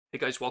Hey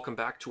guys, welcome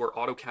back to our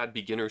AutoCAD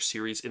beginner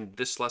series. In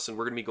this lesson,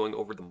 we're going to be going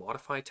over the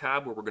Modify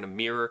tab where we're going to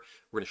mirror,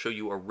 we're going to show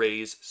you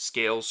arrays,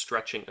 scales,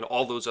 stretching, and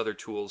all those other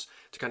tools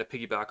to kind of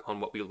piggyback on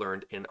what we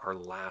learned in our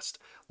last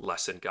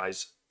lesson.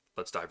 Guys,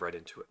 let's dive right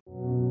into it.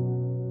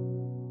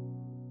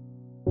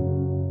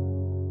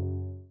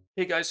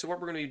 Hey guys, so what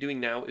we're going to be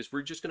doing now is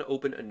we're just going to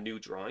open a new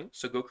drawing.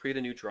 So go create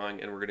a new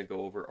drawing and we're going to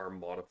go over our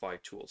modify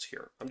tools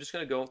here. I'm just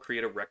going to go and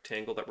create a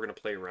rectangle that we're going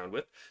to play around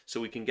with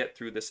so we can get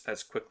through this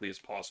as quickly as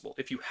possible.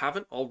 If you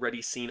haven't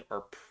already seen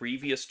our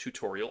previous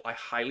tutorial, I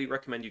highly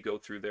recommend you go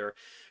through there,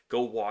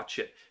 go watch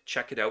it,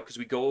 check it out, because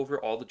we go over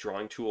all the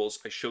drawing tools.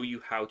 I show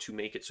you how to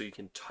make it so you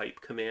can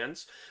type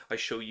commands. I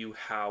show you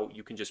how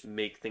you can just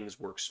make things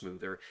work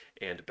smoother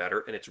and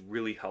better, and it's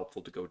really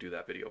helpful to go do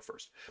that video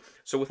first.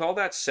 So with all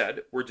that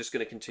said, we're just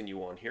going to continue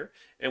on here,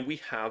 and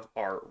we have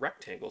our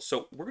rectangle.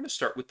 So we're going to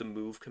start with the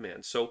move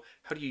command. So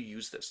how do you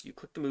use this? You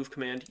click the move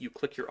command, you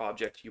click your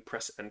object, you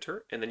press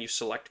enter, and then you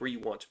select where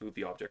you want to move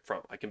the object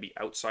from. I can be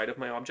outside of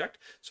my object.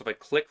 So if I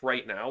click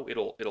right now,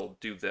 it'll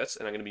do this,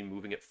 and I'm going to be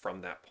moving it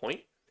from that point.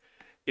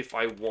 If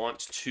I want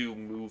to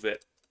move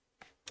it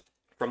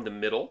from the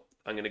middle,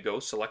 I'm going to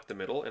go select the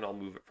middle and I'll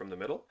move it from the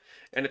middle.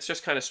 And it's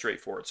just kind of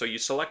straightforward. So you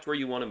select where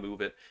you want to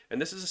move it.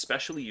 And this is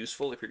especially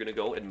useful if you're going to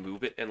go and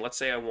move it. And let's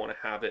say I want to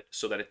have it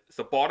so that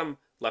the bottom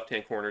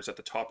left-hand corner is at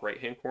the top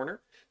right-hand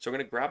corner. So I'm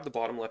going to grab the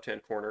bottom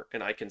left-hand corner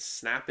and I can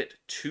snap it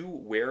to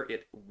where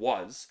it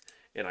was.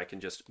 And I can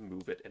just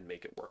move it and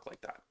make it work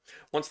like that.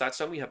 Once that's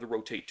done, we have the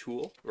rotate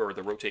tool or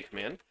the rotate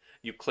command.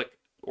 You click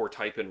or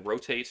type in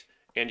rotate,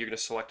 and you're going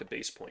to select a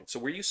base point. So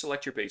where you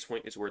select your base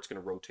point is where it's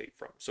going to rotate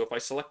from. So if I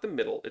select the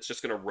middle, it's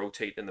just going to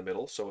rotate in the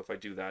middle. So if I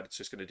do that, it's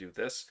just going to do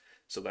this.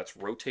 So that's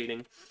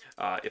rotating.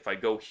 If I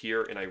go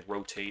here and I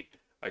rotate,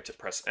 I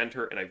press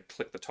enter and I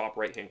click the top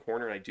right-hand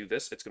corner and I do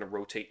this, it's going to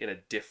rotate in a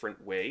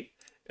different way.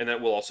 And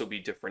that will also be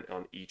different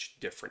on each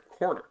different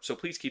corner. So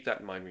please keep that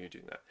in mind when you're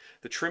doing that.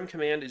 The trim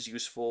command is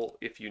useful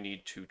if you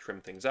need to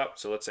trim things up.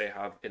 So let's say I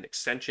have an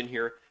extension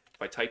here.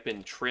 If I type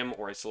in trim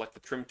or I select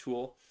the trim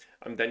tool,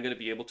 I'm then going to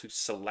be able to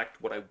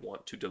select what I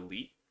want to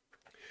delete.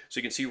 So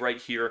you can see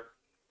right here,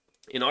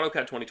 in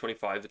AutoCAD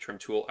 2025, the trim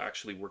tool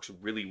actually works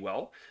really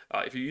well.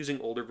 If you're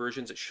using older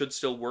versions, it should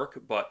still work,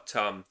 but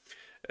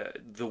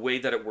the way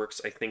that it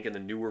works, I think, in the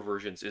newer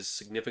versions is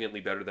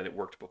significantly better than it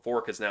worked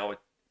before, because now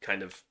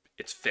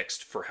it's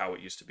fixed for how it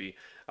used to be.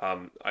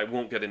 I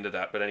won't get into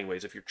that, but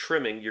anyways, if you're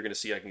trimming, you're going to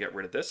see I can get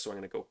rid of this. So I'm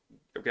going to go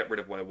get rid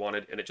of what I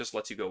wanted, and it just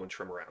lets you go and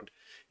trim around.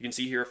 You can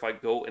see here, if I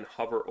go and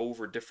hover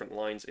over different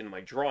lines in my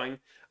drawing,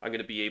 I'm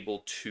going to be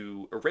able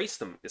to erase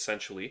them,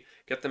 essentially,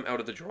 get them out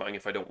of the drawing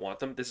if I don't want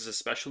them. This is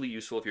especially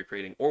useful if you're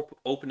creating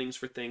openings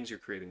for things, you're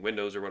creating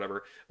windows or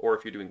whatever, or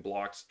if you're doing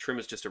blocks. Trim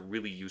is just a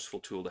really useful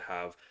tool to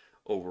have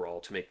overall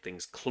to make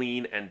things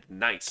clean and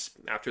nice.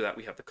 After that,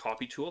 we have the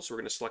copy tool. So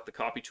we're going to select the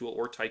copy tool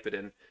or type it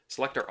in,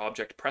 select our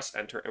object, press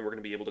enter, and we're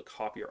going to be able to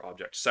copy our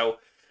object. So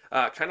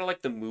kind of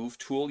like the move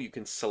tool, you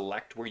can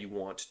select where you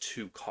want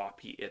to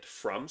copy it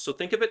from. So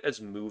think of it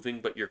as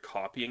moving, but you're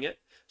copying it.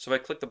 So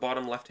if I click the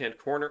bottom left-hand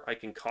corner, I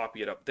can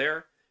copy it up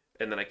there,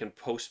 and then I can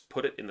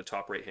put it in the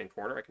top right-hand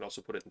corner. I can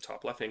also put it in the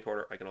top left-hand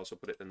corner. I can also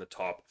put it in the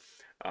top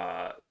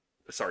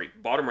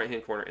bottom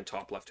right-hand corner and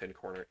top left-hand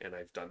corner, and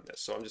I've done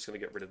this. So I'm just going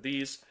to get rid of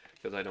these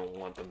because I don't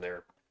want them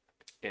there.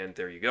 And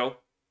there you go.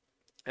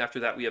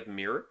 After that, we have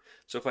mirror.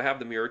 So if I have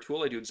the mirror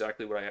tool, I do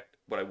exactly what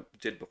I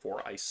did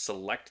before. I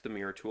select the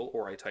mirror tool,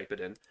 or I type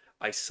it in.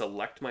 I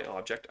select my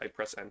object, I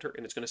press enter,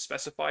 and it's going to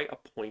specify a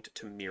point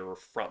to mirror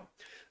from.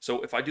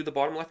 So if I do the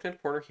bottom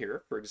left-hand corner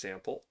here, for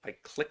example, I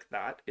click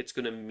that, it's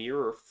going to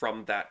mirror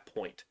from that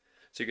point.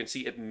 So you can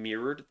see it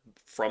mirrored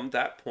from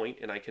that point,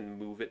 and I can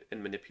move it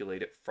and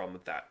manipulate it from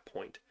that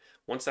point.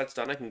 Once that's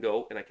done, I can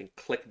go and I can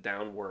click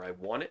down where I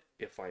want it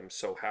if I'm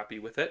so happy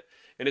with it.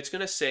 And it's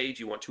going to say,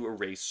 do you want to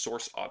erase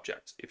source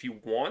object? If you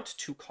want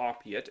to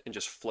copy it and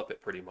just flip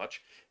it pretty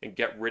much and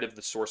get rid of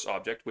the source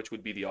object, which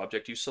would be the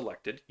object you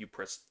selected, you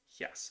press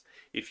yes.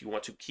 If you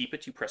want to keep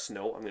it, you press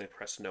no. I'm going to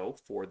press no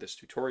for this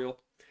tutorial.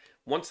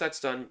 Once that's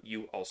done,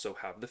 you also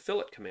have the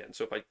fillet command.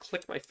 So if I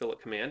click my fillet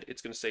command,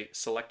 it's going to say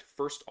select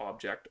first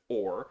object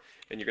or,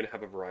 and you're going to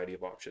have a variety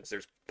of options.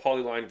 There's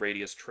polyline,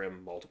 radius,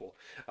 trim, multiple.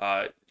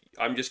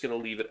 I'm just going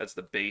to leave it as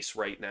the base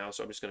right now.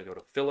 So I'm just going to go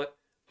to fillet.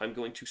 I'm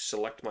going to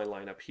select my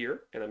line up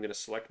here, and I'm going to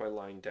select my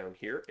line down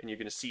here. And you're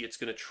going to see it's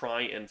going to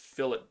try and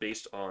fill it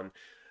based on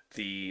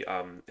the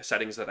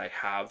settings that I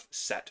have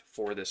set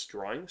for this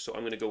drawing. So I'm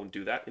going to go and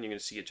do that, and you're going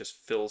to see it just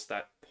fills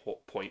that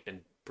point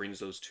and brings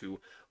those two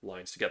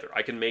lines together.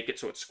 I can make it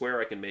so it's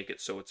square. I can make it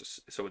so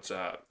it's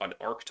an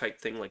arc type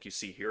thing like you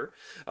see here.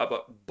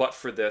 But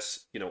for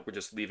this, we're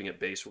just leaving it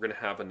base. We're going to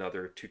have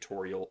another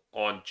tutorial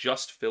on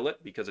just fillet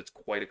because it's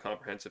quite a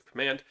comprehensive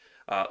command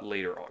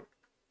later on.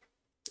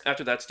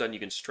 After that's done, you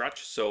can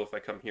stretch. So if I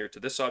come here to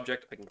this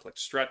object, I can click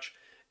stretch,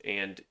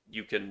 and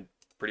you can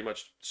pretty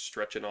much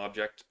stretch an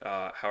object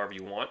however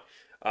you want.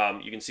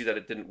 You can see that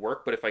it didn't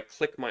work, but if I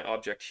click my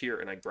object here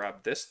and I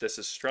grab this, this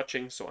is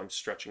stretching, so I'm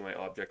stretching my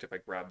object if I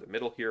grab the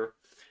middle here,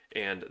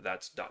 and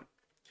that's done.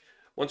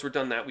 Once we're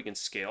done that, we can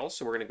scale.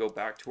 So we're going to go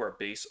back to our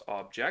base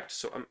object.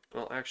 So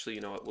well, actually,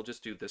 you know what? We'll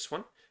just do this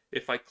one.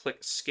 If I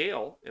click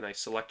scale and I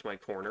select my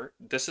corner,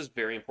 this is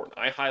very important.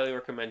 I highly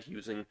recommend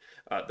using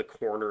the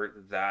corner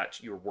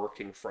that you're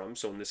working from.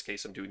 So in this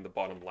case, I'm doing the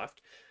bottom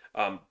left.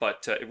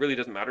 But it really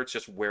doesn't matter. It's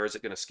just where is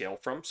it going to scale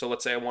from. So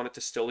let's say I want it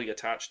to still be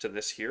attached to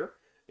this here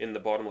in the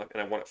bottom left,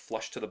 and I want it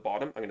flush to the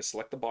bottom. I'm going to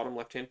select the bottom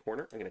left-hand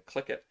corner. I'm going to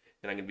click it,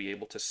 and I'm going to be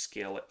able to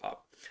scale it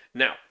up.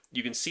 Now,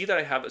 you can see that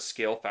I have a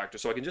scale factor,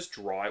 so I can just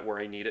draw it where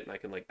I need it, and I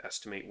can like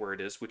estimate where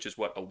it is, which is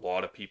what a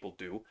lot of people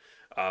do.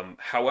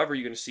 However,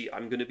 you're going to see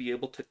I'm going to be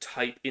able to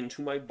type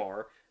into my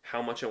bar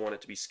how much I want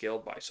it to be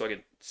scaled by. So I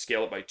can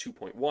scale it by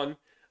 2.1.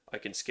 I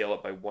can scale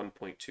it by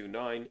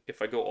 1.29.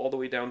 If I go all the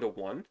way down to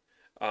 1,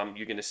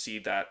 you're going to see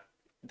that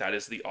that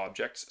is the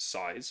object's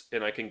size,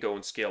 and I can go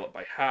and scale it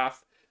by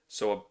half.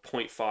 So a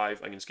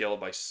 0.5, I can scale it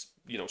by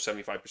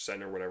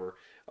 75% or whatever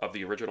of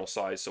the original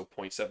size, so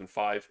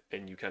 0.75,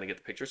 and you kind of get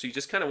the picture. So you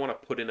just kind of want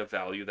to put in a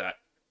value that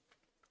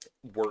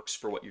works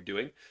for what you're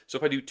doing. So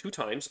if I do 2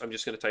 times, I'm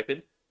just going to type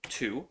in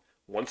 2.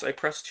 Once I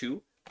press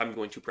 2, I'm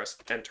going to press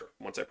enter.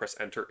 Once I press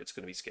enter, it's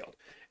going to be scaled.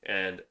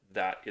 And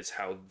that is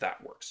how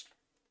that works.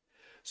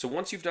 So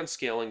once you've done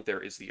scaling,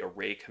 there is the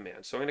array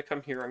command. So I'm going to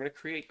come here, I'm going to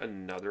create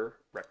another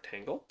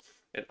rectangle,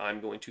 and I'm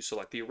going to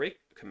select the array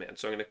command.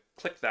 So I'm going to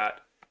click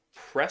that,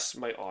 press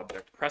my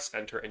object, press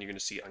enter, and you're going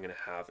to see I'm going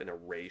to have an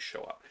array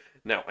show up.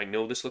 Now, I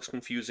know this looks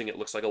confusing. It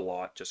looks like a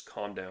lot. Just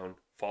calm down,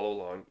 follow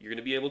along. You're going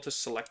to be able to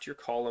select your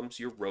columns,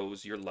 your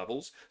rows, your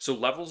levels. So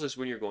levels is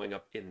when you're going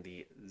up in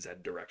the Z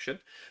direction.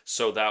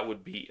 So that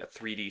would be a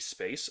 3D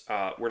space.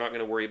 We're not going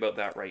to worry about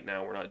that right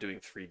now. We're not doing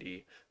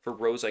 3D. For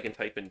rows, I can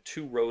type in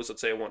 2 rows.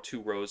 Let's say I want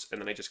 2 rows,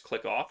 and then I just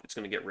click off. It's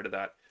going to get rid of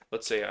that.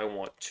 Let's say I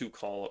want 2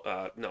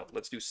 columns. No,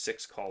 let's do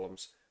 6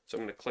 columns. So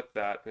I'm going to click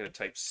that. I'm going to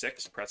type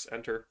 6, press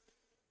enter.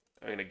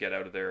 I'm going to get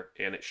out of there,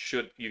 and it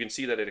should, you can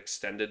see that it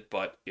extended,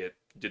 but it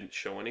didn't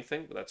show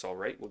anything, but that's all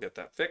right. We'll get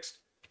that fixed.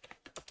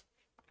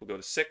 We'll go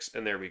to 6,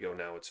 and there we go.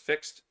 Now it's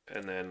fixed,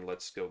 and then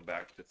let's go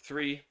back to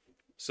 3.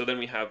 So then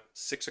we have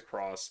 6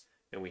 across,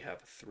 and we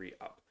have 3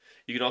 up.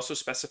 You can also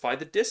specify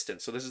the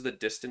distance. So this is the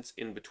distance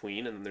in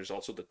between, and then there's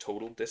also the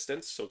total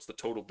distance. So it's the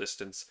total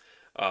distance.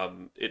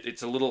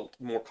 It's a little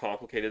more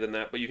complicated than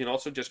that, but you can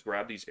also just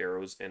grab these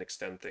arrows and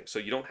extend things. So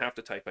you don't have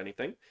to type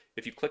anything.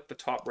 If you click the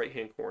top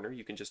right-hand corner,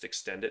 you can just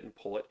extend it and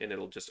pull it, and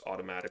it'll just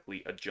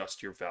automatically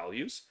adjust your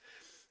values.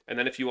 And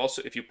then if you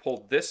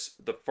pull this,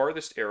 the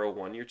farthest arrow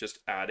one, you're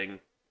adding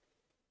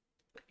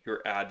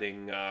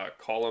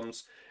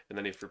columns. And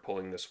then if you're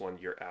pulling this one,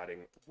 you're adding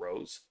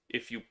rows.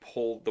 If you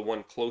pull the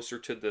one closer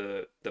to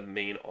the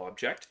main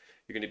object,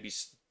 you're going to be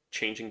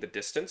changing the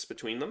distance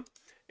between them.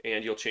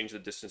 And you'll change the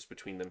distance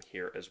between them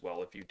here as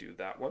well if you do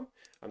that one.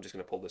 I'm just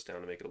going to pull this down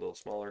to make it a little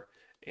smaller.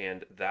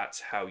 And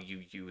that's how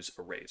you use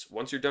arrays.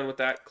 Once you're done with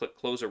that, click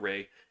close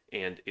array,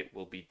 and it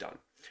will be done.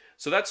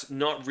 So that's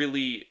not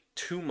really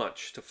too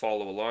much to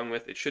follow along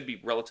with. It should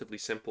be relatively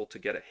simple to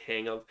get a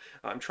hang of.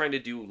 I'm trying to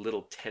do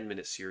little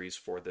 10-minute series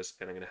for this,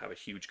 and I'm going to have a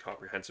huge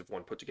comprehensive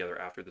one put together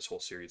after this whole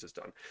series is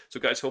done.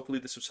 So guys, hopefully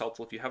this was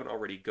helpful. If you haven't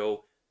already,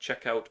 go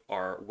check out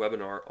our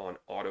webinar on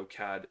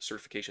AutoCAD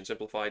Certification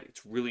Simplified.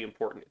 It's really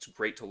important. It's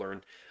great to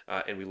learn,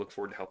 and we look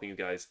forward to helping you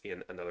guys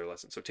in another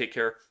lesson. So take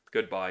care,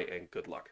 goodbye, and good luck.